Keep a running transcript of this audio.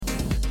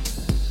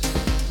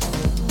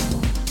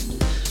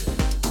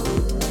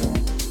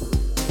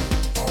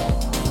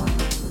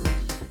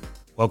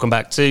Welcome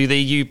back to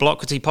the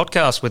Ublocracy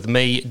podcast with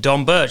me,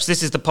 Don Birch.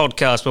 This is the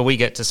podcast where we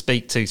get to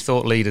speak to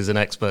thought leaders and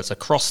experts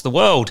across the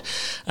world.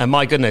 And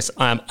my goodness,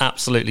 I am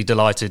absolutely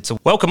delighted to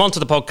welcome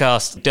onto the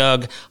podcast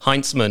Doug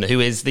Heintzman,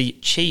 who is the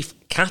Chief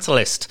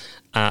Catalyst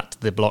at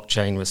the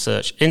Blockchain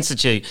Research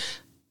Institute.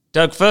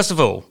 Doug, first of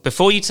all,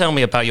 before you tell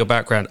me about your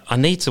background, I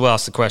need to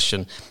ask the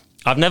question.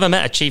 I've never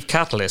met a Chief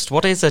Catalyst.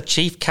 What is a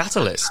Chief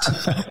Catalyst?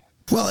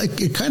 Well,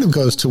 it kind of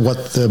goes to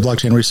what the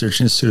Blockchain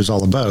Research Institute is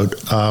all about.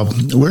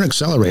 We're an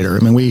accelerator. I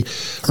mean, we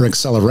are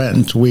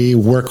accelerant. We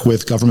work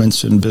with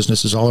governments and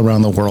businesses all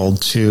around the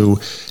world to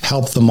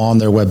help them on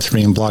their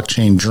Web3 and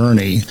blockchain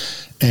journey.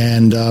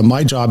 And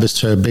my job is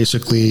to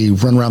basically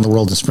run around the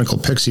world and sprinkle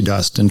pixie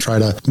dust and try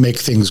to make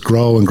things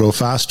grow and grow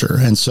faster.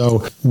 And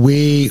so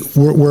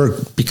we're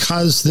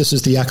because this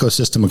is the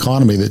ecosystem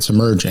economy that's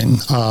emerging,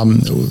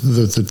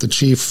 the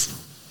chief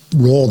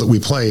role that we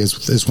play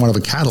is one of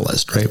a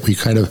catalyst, right? We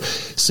kind of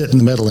sit in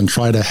the middle and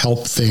try to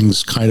help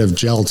things kind of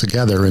gel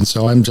together. And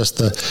so I'm just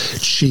the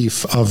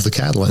chief of the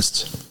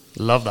catalysts.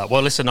 Love that.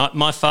 Well, listen,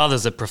 my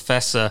father's a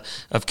professor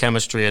of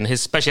chemistry and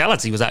his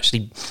speciality was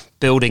actually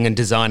building and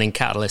designing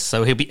catalysts.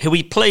 So he'll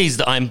be pleased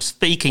that I'm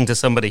speaking to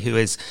somebody who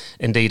is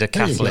indeed a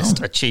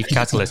catalyst, a chief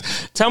catalyst.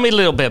 Tell me a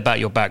little bit about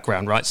your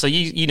background, right? So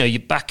you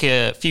back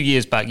a few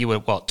years back, you were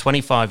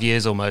 25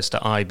 years almost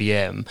at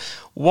IBM.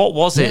 What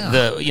was it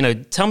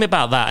that, tell me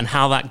about that and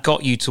how that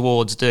got you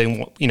towards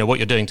doing what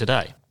you're doing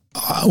today?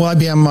 Well,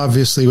 IBM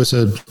obviously was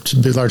a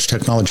big, large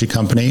technology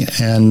company,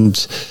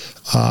 and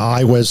I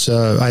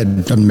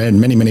had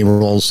many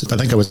roles. I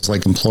think I was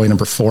like employee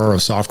number 4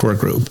 of software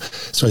group.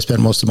 So I spent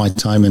most of my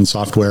time in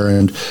software,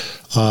 and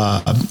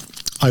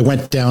I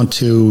went down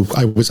to,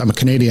 I'm a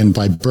Canadian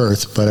by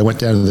birth, but I went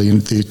down to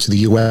the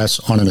US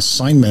on an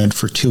assignment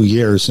for 2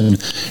 years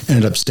and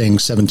ended up staying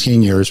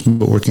 17 years,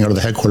 working out of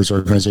the headquarters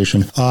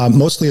organization,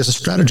 mostly as a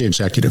strategy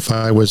executive.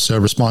 I was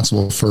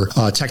responsible for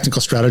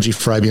technical strategy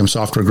for IBM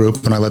Software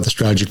Group, and I led the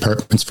strategy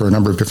departments for a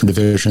number of different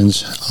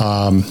divisions.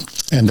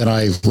 And then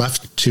I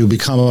left to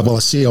become a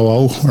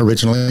COO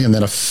originally, and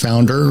then a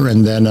founder,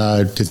 and then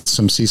did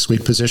some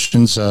C-suite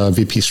positions,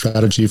 VP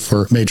strategy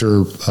for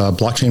major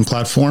blockchain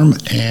platform,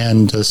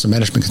 and some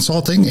management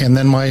consulting. And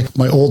then my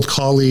old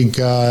colleague,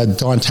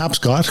 Don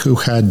Tapscott, who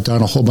had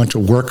done a whole bunch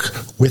of work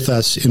with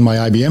us in my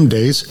IBM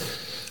days,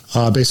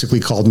 basically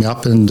called me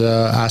up and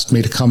asked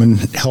me to come and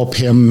help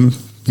him,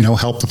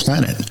 help the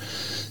planet.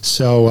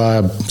 So I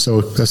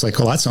was like,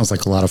 well, that sounds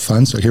like a lot of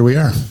fun. So here we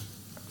are.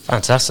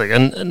 Fantastic.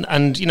 And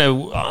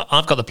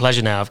I've got the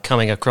pleasure now of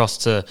coming across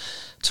to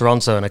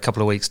Toronto in a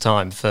couple of weeks'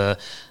 time for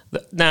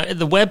now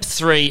the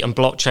Web3 and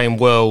Blockchain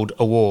World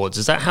Awards.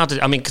 Is that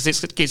because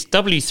it's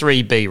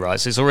W3B, right?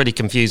 So it's already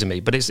confusing me,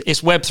 but it's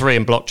Web3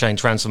 and Blockchain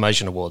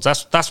Transformation Awards.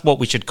 That's what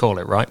we should call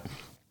it, right?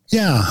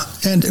 Yeah.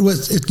 And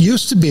it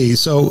used to be.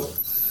 So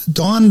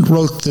Don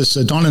wrote this,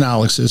 Don and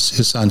Alex,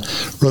 his son,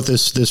 wrote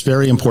this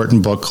very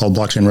important book called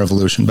Blockchain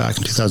Revolution back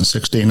in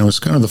 2016. It was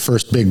kind of the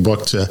first big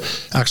book to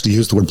actually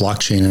use the word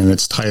blockchain in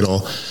its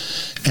title.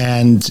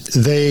 And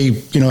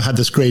they, had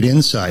this great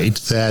insight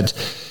that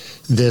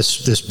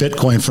this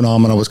Bitcoin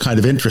phenomenon was kind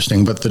of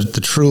interesting, but the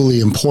truly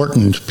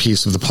important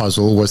piece of the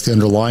puzzle was the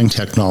underlying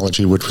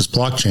technology, which was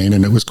blockchain,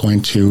 and it was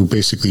going to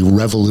basically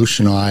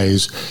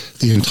revolutionize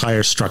the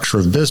entire structure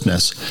of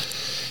business.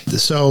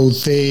 So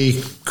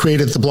they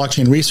created the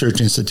Blockchain Research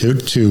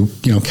Institute to,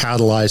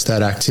 catalyze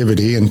that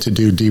activity and to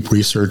do deep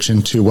research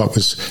into what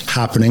was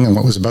happening and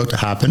what was about to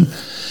happen.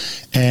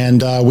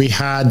 And we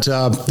had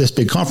this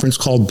big conference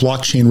called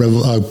Blockchain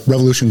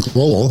Revolution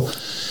Global,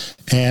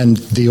 and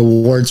the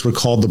awards were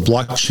called the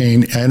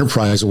Blockchain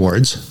Enterprise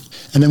Awards.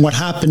 And then what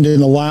happened in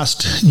the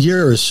last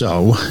year or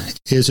so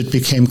is it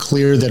became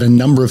clear that a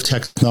number of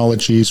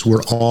technologies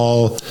were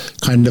all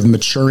kind of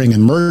maturing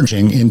and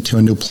merging into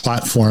a new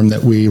platform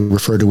that we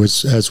refer to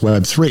as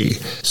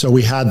Web3. So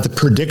we had the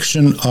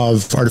prediction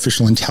of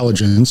artificial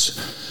intelligence.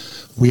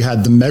 We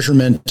had the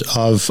measurement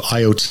of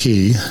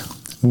IoT.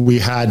 We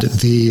had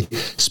the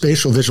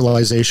spatial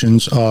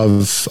visualizations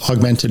of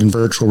augmented and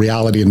virtual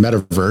reality and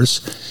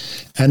metaverse.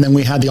 And then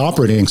we had the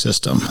operating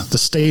system, the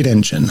state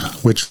engine,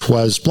 which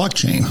was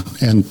blockchain.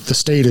 And the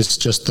state is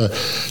just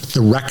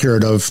the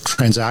record of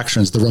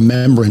transactions, the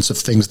remembrance of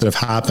things that have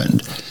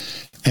happened.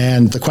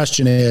 And the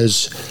question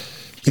is,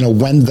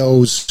 when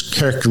those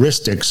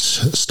characteristics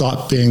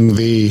stop being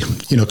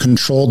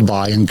controlled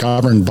by and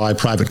governed by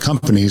private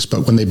companies,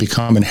 but when they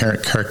become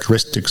inherent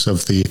characteristics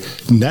of the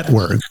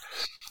network,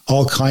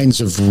 all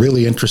kinds of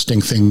really interesting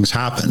things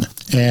happen.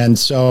 And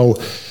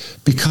so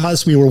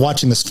because we were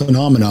watching this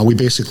phenomena, we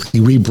basically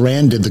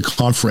rebranded the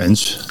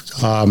conference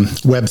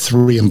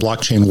Web3 and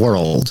Blockchain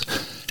World.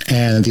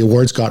 And the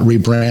awards got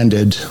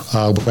rebranded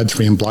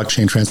Web3 and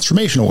Blockchain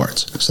Transformation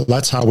Awards. So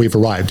that's how we've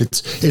arrived.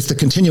 It's the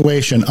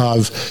continuation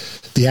of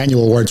the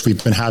annual awards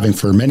we've been having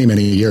for many,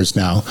 many years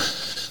now.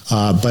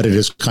 But it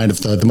is kind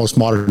of the most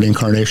modern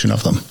incarnation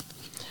of them.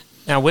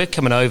 Now, we're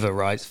coming over,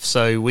 right?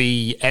 So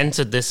we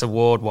entered this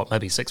award,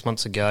 maybe 6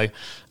 months ago.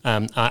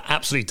 I'm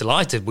absolutely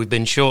delighted. We've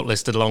been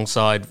shortlisted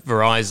alongside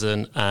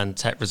Verizon and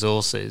Tech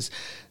Resources.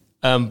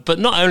 But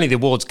not only the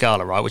awards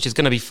gala, right, which is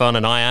going to be fun,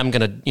 and I am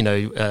going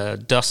to,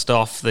 dust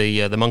off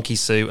the monkey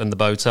suit and the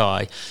bow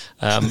tie.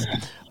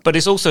 But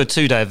it's also a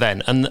 2-day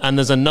event, and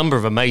there's a number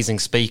of amazing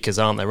speakers,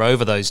 aren't there,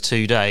 over those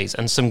 2 days,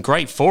 and some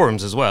great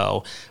forums as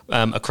well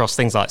across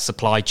things like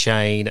supply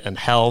chain and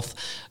health.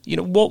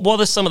 What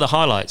are some of the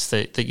highlights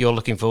that you're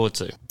looking forward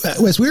to?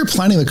 As we were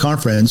planning the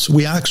conference,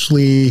 we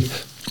actually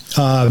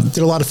did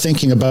a lot of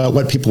thinking about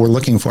what people were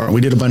looking for.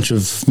 We did a bunch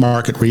of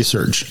market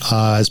research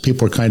as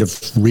people were kind of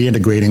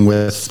reintegrating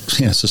with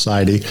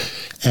society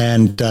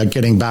and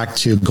getting back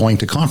to going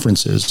to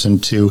conferences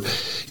and to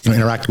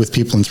interact with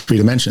people in 3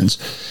 dimensions.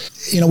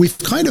 We've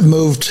kind of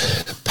moved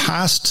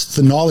past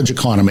the knowledge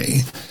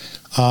economy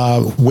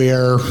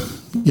where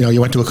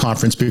you went to a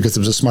conference because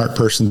there was a smart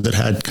person that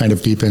had kind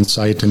of deep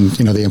insight and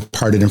they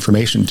imparted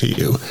information to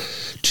you,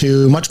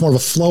 to much more of a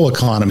flow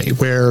economy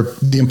where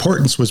the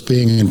importance was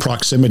being in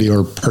proximity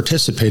or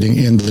participating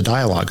in the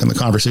dialogue and the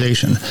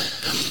conversation.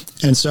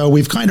 And so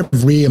we've kind of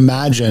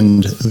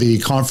reimagined the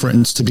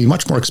conference to be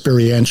much more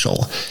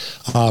experiential,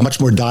 much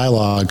more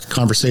dialogue,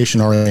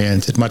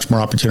 conversation-oriented, much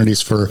more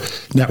opportunities for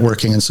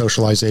networking and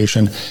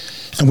socialization.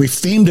 And we've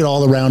themed it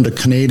all around a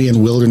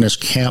Canadian wilderness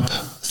camp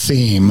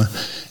theme.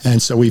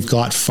 And so we've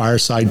got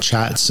fireside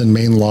chats and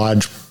main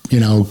lodge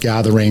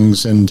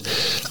gatherings and,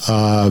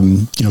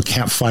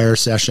 campfire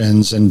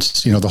sessions, and,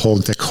 the whole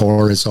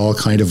decor is all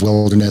kind of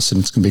wilderness,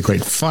 and it's going to be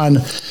great fun.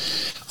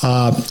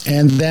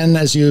 And then,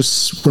 as you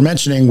were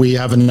mentioning, we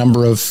have a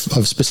number of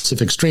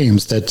specific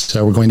streams that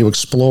we're going to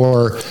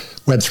explore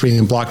Web3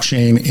 and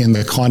blockchain in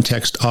the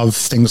context of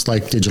things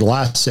like digital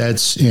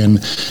assets, in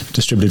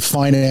distributed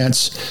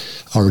finance,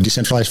 or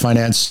decentralized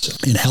finance,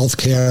 in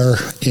healthcare,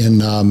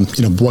 in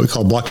what we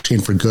call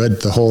blockchain for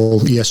good, the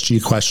whole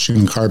ESG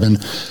question, carbon,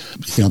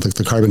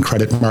 the carbon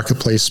credit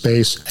marketplace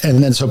space.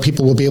 And then so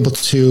people will be able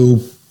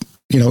to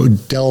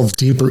delve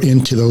deeper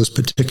into those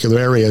particular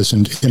areas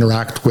and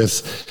interact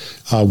with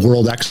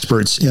world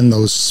experts in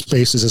those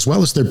spaces as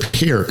well as their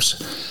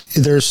peers.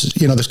 There's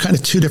kind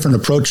of 2 different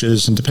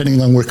approaches, and depending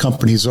on where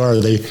companies are,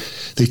 they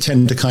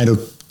tend to kind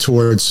of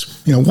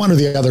towards one or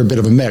the other, a bit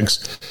of a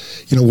mix.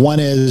 One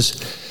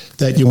is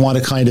that you want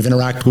to kind of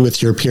interact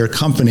with your peer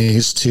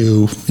companies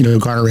to,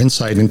 garner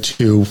insight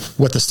into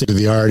what the state of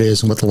the art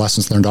is and what the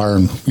lessons learned are,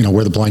 and,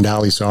 where the blind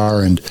alleys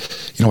are, and,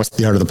 what's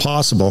the art of the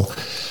possible.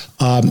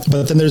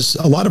 But then there's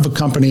a lot of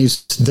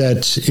companies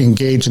that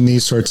engage in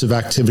these sorts of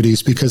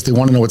activities because they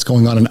want to know what's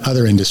going on in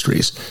other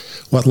industries,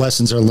 what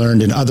lessons are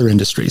learned in other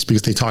industries,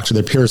 because they talk to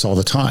their peers all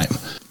the time.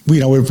 We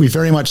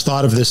very much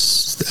thought of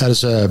this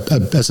as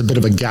a bit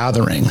of a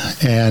gathering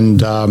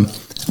and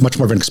much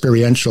more of an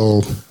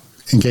experiential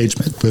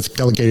engagement with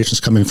delegations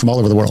coming from all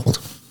over the world.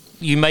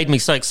 You made me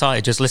so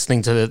excited just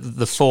listening to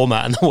the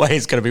format and the way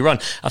it's going to be run.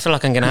 I feel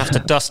like I'm going to have to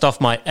dust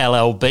off my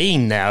LL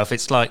Bean now if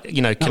it's like,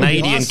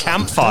 Canadian awesome.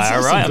 Campfire,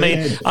 awesome, right? Great.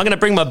 I mean, I'm going to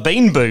bring my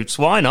bean boots.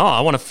 Why not?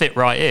 I want to fit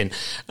right in.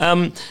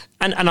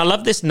 And I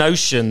love this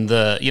notion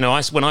that,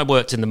 when I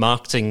worked in the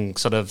marketing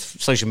sort of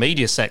social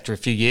media sector a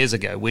few years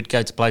ago, we'd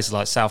go to places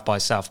like South by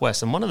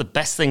Southwest. And one of the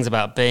best things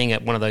about being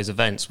at one of those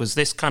events was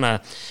this kind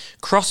of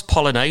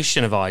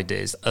cross-pollination of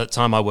ideas. At the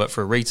time I worked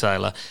for a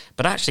retailer,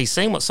 but actually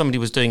seeing what somebody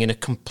was doing in a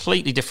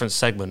completely different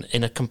segment,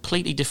 in a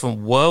completely different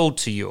world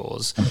to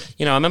yours.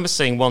 I remember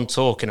seeing one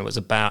talk, and it was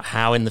about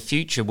how in the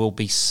future we'll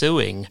be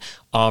suing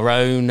our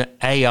own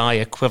AI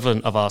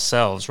equivalent of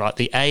ourselves, right?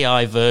 The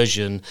AI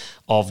version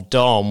of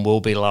Dom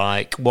will be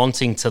like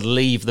wanting to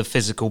leave the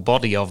physical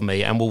body of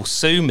me and will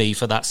sue me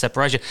for that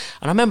separation.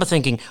 And I remember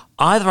thinking,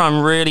 either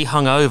I'm really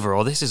hungover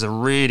or this is a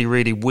really,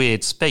 really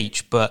weird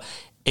speech, but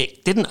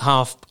it didn't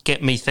half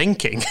get me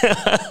thinking.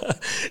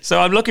 So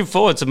I'm looking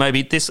forward to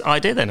maybe this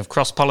idea then of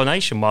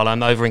cross-pollination while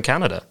I'm over in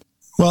Canada.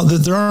 Well,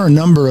 there are a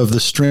number of the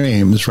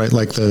streams, right?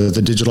 Like the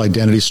digital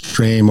identity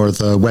stream, or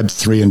the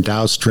Web3 and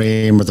DAO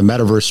stream, or the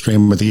metaverse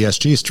stream, or the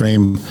ESG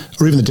stream,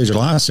 or even the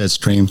digital asset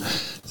stream,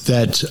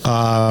 that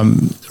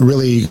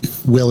really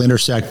will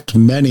intersect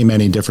many,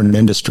 many different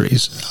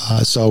industries.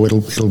 So it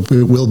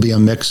will be a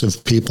mix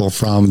of people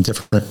from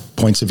different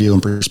points of view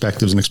and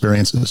perspectives and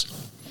experiences.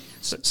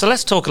 So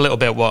let's talk a little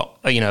bit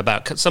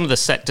about some of the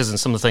sectors and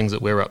some of the things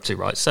that we're up to,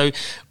 right? So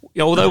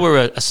although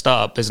we're a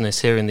startup business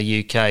here in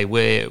the UK,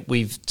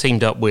 we've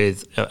teamed up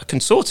with a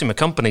consortium of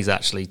companies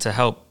actually to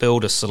help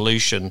build a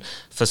solution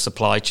for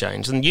supply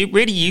chains, and you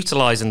really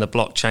utilising the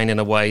blockchain in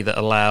a way that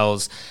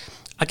allows,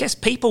 I guess,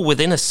 people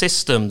within a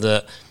system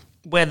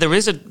where there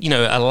is a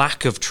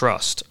lack of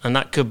trust, and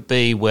that could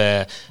be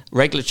where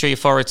regulatory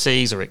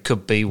authorities, or it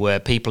could be where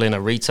people in a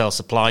retail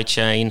supply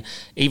chain,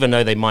 even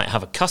though they might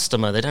have a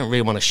customer, they don't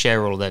really want to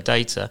share all of their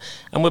data.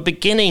 And we're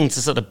beginning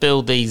to sort of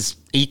build these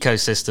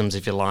ecosystems,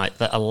 if you like,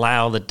 that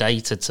allow the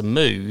data to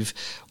move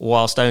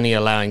whilst only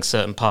allowing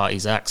certain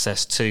parties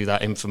access to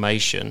that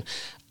information,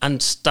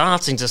 and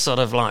starting to sort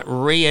of like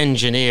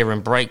re-engineer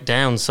and break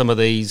down some of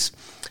these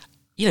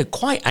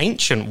quite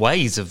ancient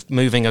ways of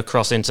moving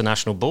across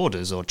international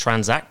borders or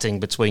transacting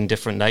between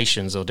different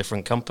nations or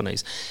different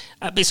companies.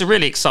 It's a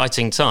really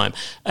exciting time.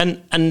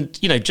 And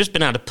just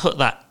being able to put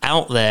that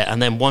out there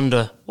and then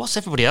wonder, what's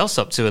everybody else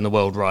up to in the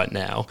world right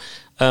now,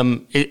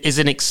 is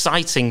an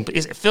exciting,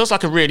 it feels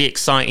like a really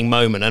exciting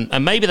moment.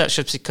 And maybe that's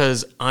just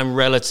because I'm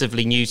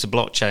relatively new to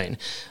blockchain.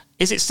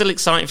 Is it still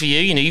exciting for you?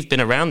 You've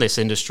been around this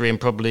industry and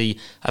probably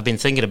have been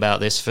thinking about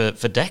this for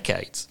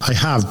decades. I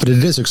have, but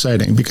it is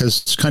exciting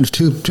because it's kind of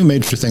two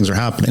major things are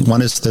happening.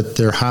 One is that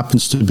there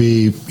happens to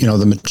be,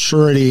 the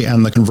maturity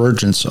and the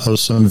convergence of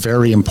some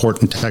very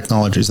important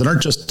technologies that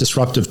aren't just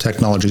disruptive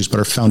technologies, but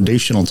are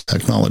foundational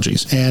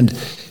technologies. And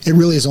it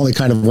really is only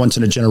kind of once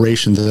in a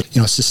generation that,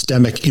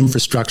 systemic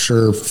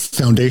infrastructure,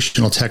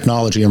 foundational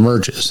technology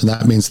emerges. And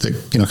that means that,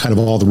 kind of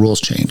all the rules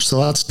change. So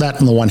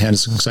that on the one hand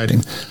is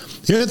exciting.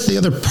 The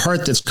other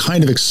part that's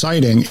kind of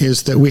exciting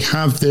is that we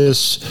have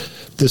this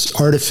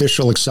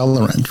artificial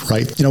accelerant,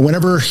 right?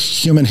 Whenever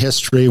human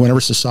history,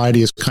 whenever society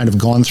has kind of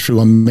gone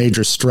through a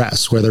major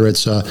stress, whether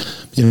it's a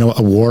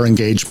war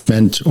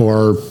engagement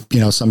or,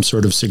 some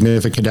sort of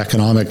significant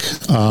economic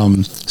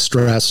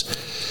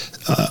stress,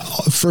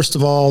 first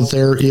of all,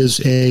 there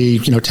is a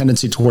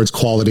tendency towards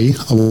quality.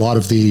 A lot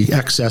of the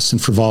excess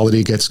and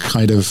frivolity gets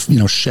kind of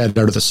shed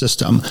out of the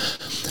system.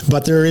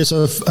 But there is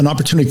an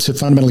opportunity to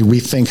fundamentally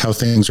rethink how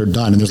things are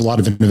done, and there's a lot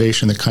of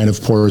innovation that kind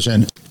of pours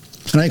in.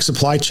 And I think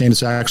supply chain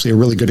is actually a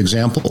really good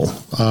example.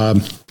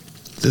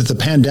 The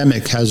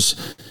pandemic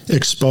has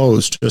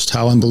exposed just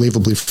how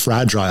unbelievably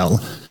fragile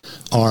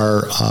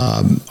our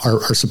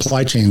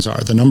supply chains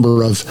are. The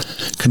number of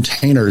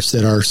containers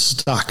that are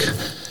stuck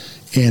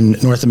in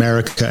North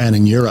America and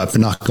in Europe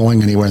and not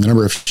going anywhere, and the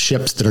number of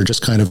ships that are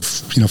just kind of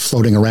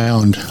floating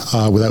around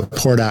without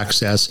port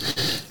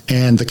access,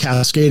 and the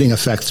cascading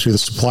effect through the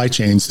supply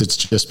chains that's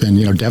just been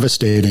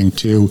devastating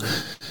to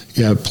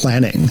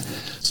planning.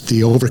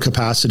 The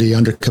overcapacity,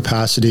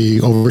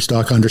 undercapacity,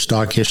 overstock,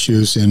 understock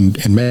issues in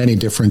many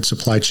different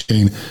supply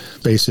chain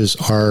bases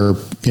are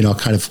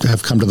kind of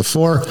have come to the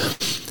fore.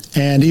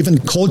 And even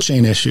cold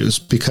chain issues,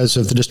 because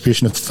of the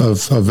distribution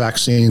of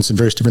vaccines and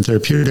various different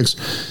therapeutics,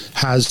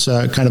 has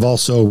kind of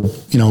also,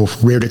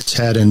 reared its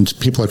head, and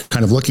people are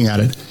kind of looking at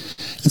it.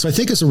 And so I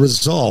think as a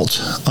result,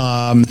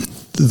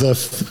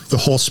 the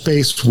whole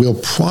space will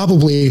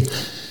probably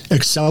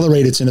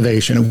accelerate its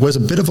innovation. It was a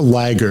bit of a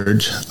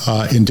laggard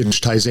in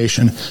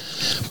digitization,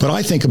 but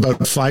I think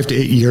about 5 to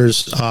 8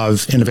 years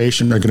of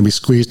innovation are going to be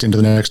squeezed into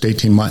the next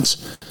 18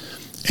 months.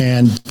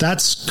 And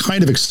that's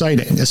kind of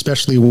exciting,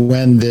 especially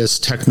when this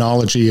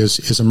technology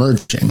is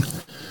emerging.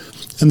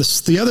 And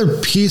the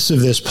other piece of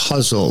this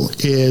puzzle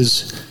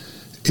is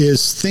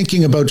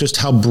thinking about just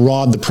how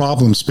broad the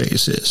problem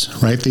space is,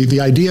 right? The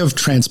idea of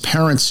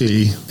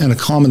transparency and a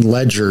common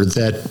ledger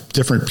that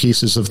different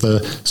pieces of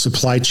the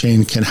supply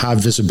chain can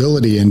have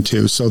visibility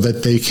into so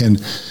that they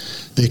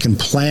can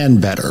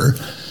plan better.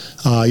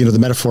 The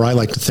metaphor I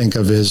like to think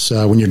of is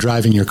when you're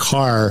driving your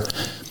car,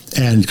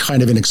 and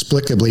kind of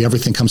inexplicably,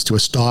 everything comes to a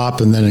stop,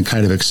 and then it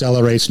kind of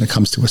accelerates and it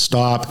comes to a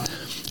stop.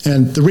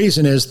 And the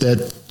reason is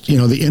that,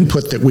 the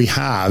input that we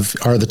have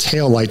are the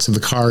taillights of the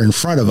car in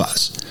front of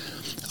us.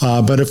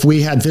 But if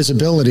we had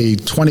visibility,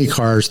 20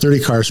 cars, 30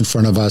 cars in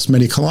front of us,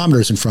 many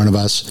kilometers in front of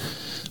us,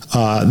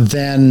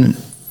 then,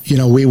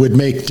 we would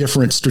make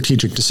different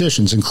strategic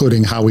decisions,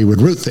 including how we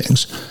would route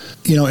things.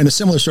 In a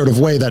similar sort of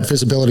way, that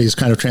visibility is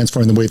kind of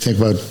transforming the way we think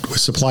about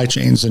supply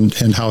chains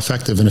and how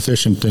effective and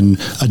efficient and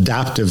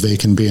adaptive they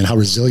can be and how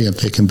resilient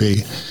they can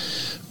be.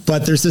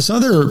 But there's this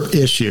other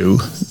issue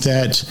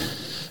that,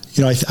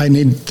 I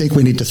think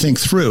we need to think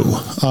through.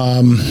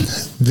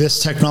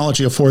 This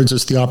technology affords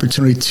us the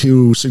opportunity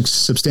to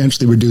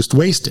substantially reduce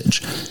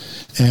wastage.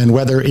 And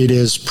whether it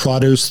is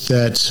produce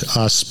that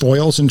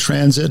spoils in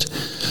transit,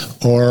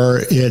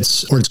 or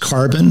it's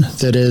carbon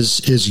that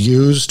is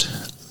used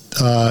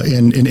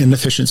in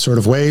inefficient sort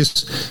of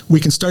ways, we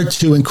can start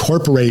to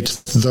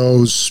incorporate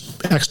those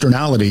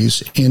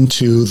externalities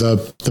into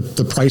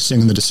the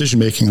pricing and the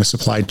decision-making of the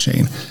supply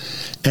chain.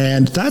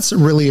 And that's a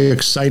really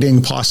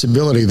exciting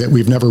possibility that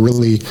we've never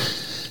really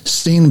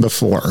seen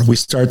before. We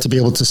start to be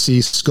able to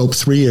see scope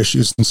 3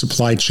 issues in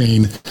supply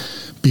chain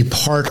be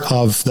part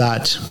of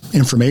that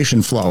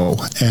information flow,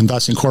 and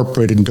thus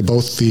incorporated into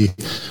both the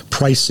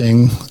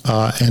pricing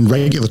and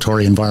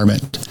regulatory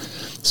environment.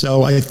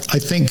 So I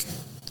think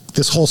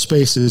this whole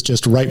space is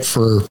just ripe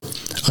for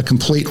a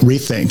complete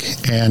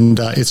rethink, and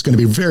it's going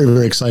to be very,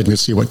 very exciting to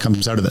see what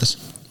comes out of this.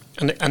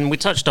 And we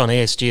touched on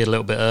ESG a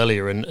little bit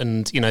earlier,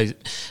 and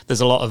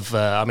there's a lot of,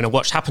 I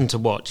happened to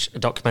watch a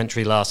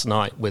documentary last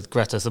night with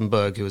Greta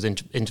Thunberg, who was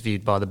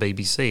interviewed by the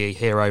BBC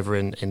here over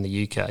in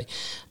the UK.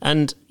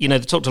 And, they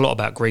talked a lot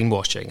about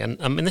greenwashing.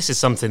 And this is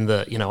something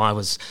that, I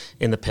was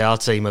in the PR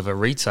team of a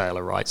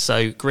retailer, right?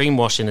 So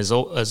greenwashing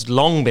has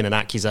long been an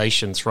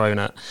accusation thrown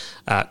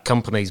at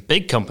companies,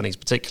 big companies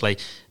particularly,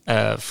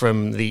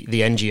 from the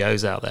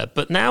NGOs out there.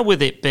 But now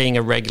with it being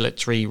a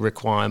regulatory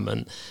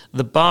requirement,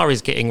 the bar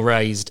is getting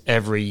raised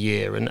every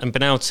year, and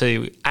being able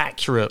to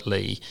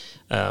accurately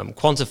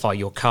quantify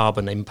your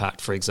carbon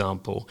impact, for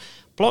example.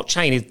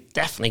 blockchain is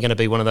definitely going to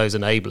be one of those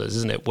enablers,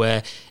 isn't it?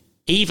 Where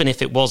even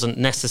if it wasn't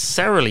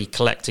necessarily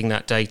collecting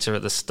that data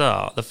at the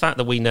start, the fact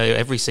that we know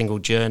every single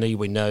journey,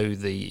 we know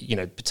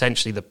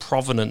potentially the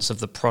provenance of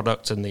the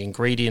product and the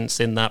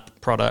ingredients in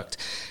that product,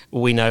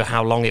 we know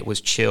how long it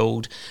was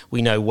chilled,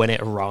 we know when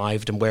it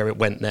arrived and where it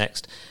went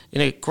next.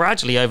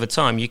 Gradually over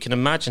time, you can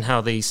imagine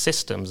how these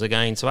systems are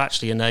going to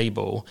actually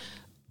enable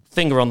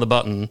finger on the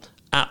button,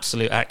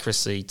 absolute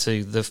accuracy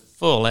to the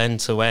full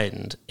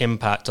end-to-end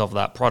impact of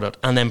that product,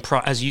 and then,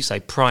 as you say,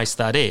 price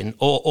that in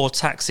or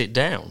tax it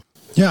down.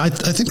 Yeah, I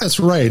think that's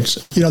right.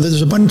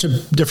 There's a bunch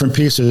of different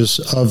pieces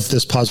of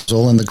this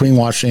puzzle, and the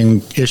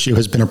greenwashing issue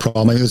has been a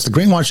problem. The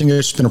greenwashing issue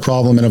has been a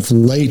problem, and of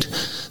late,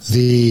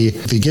 the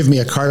give me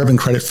a carbon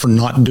credit for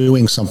not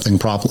doing something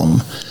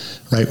problem,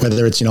 right?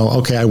 Whether it's,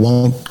 okay, I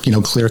won't,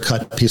 clear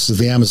cut pieces of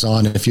the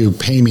Amazon if you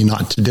pay me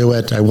not to do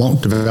it. I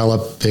won't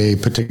develop a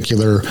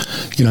particular,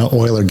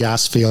 oil or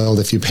gas field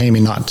if you pay me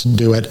not to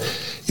do it.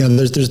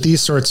 There's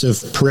these sorts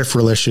of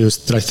peripheral issues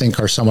that I think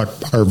are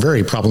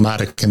very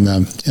problematic in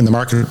the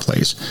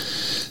marketplace.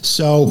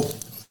 So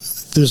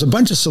there's a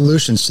bunch of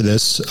solutions to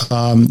this.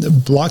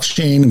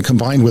 Blockchain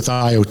combined with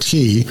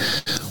IoT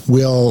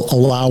will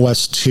allow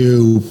us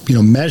to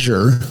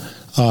measure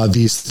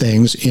these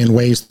things in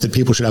ways that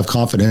people should have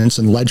confidence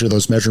and ledger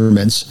those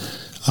measurements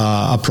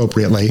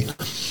appropriately.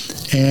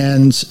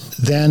 And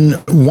then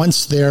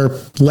once they're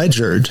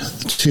ledgered,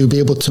 to be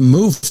able to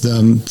move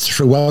them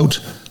throughout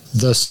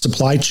the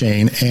supply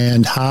chain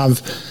and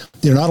have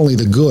not only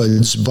the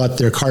goods, but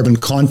their carbon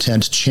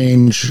content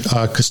change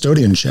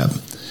custodianship.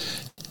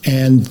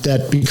 And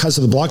that because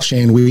of the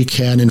blockchain, we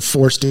can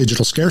enforce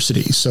digital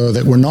scarcity so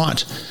that we're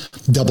not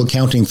double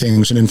counting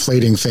things and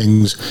inflating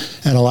things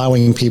and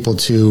allowing people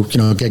to,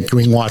 get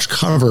greenwash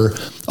cover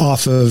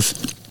off of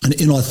an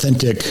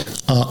inauthentic,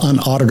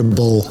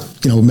 unauditable,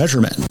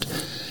 measurement.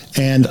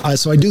 And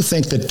so I do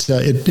think that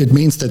it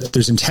means that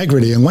there's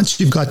integrity. And once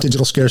you've got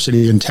digital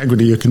scarcity and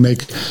integrity, you can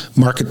make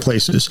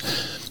marketplaces.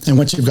 And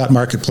once you've got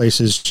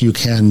marketplaces, you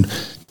can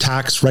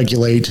tax,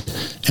 regulate,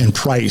 and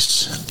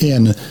price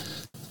in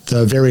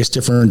the various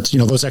different,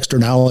 those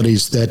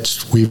externalities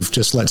that we've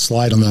just let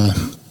slide on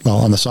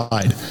the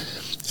side.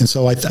 And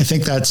so I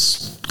think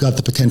that's got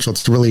the potential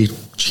to really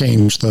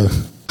change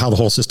how the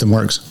whole system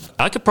works.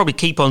 I could probably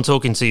keep on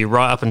talking to you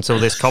right up until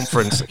this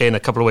conference in a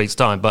couple of weeks'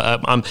 time,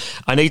 but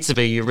I need to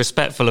be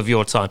respectful of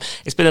your time.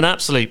 It's been an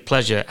absolute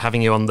pleasure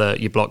having you on the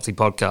Your Blockty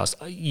podcast.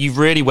 You've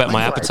really whet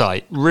my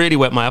appetite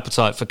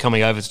for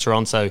coming over to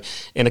Toronto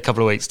in a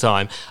couple of weeks'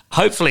 time.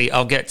 Hopefully,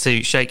 I'll get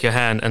to shake your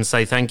hand and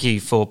say thank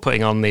you for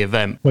putting on the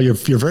event. Well, you're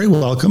very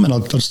welcome, and I'll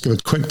just give a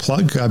quick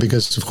plug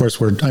because, of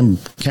course, I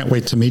can't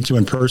wait to meet you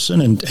in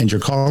person and your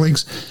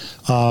colleagues.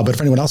 But if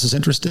anyone else is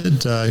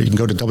interested, you can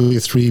go to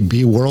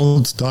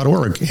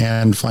w3bworld.org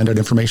and find out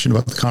information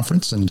about the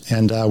conference.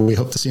 And we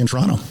hope to see you in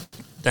Toronto.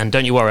 And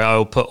don't you worry, I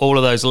will put all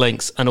of those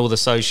links and all the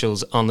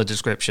socials on the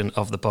description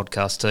of the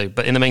podcast too.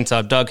 But in the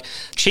meantime, Doug,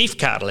 Chief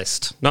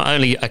Catalyst, not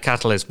only a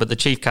catalyst, but the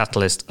Chief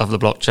Catalyst of the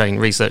Blockchain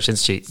Research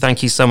Institute.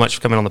 Thank you so much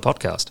for coming on the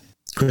podcast.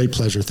 Great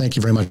pleasure. Thank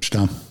you very much,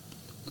 Tom.